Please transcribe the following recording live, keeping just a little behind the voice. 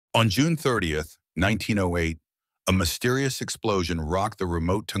On June 30th, 1908, a mysterious explosion rocked the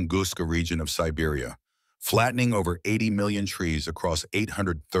remote Tunguska region of Siberia, flattening over 80 million trees across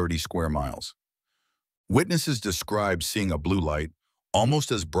 830 square miles. Witnesses described seeing a blue light, almost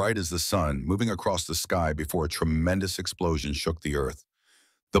as bright as the sun, moving across the sky before a tremendous explosion shook the earth.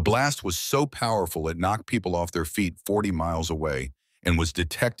 The blast was so powerful it knocked people off their feet 40 miles away and was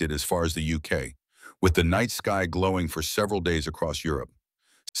detected as far as the UK, with the night sky glowing for several days across Europe.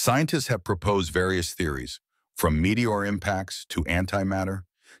 Scientists have proposed various theories, from meteor impacts to antimatter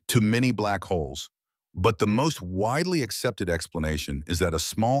to mini black holes. But the most widely accepted explanation is that a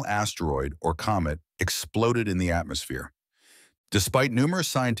small asteroid or comet exploded in the atmosphere. Despite numerous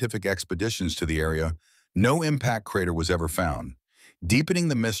scientific expeditions to the area, no impact crater was ever found, deepening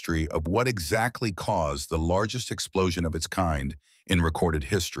the mystery of what exactly caused the largest explosion of its kind in recorded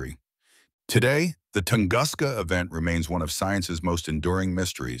history. Today, the Tunguska event remains one of science's most enduring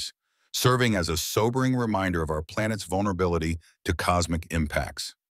mysteries, serving as a sobering reminder of our planet's vulnerability to cosmic impacts.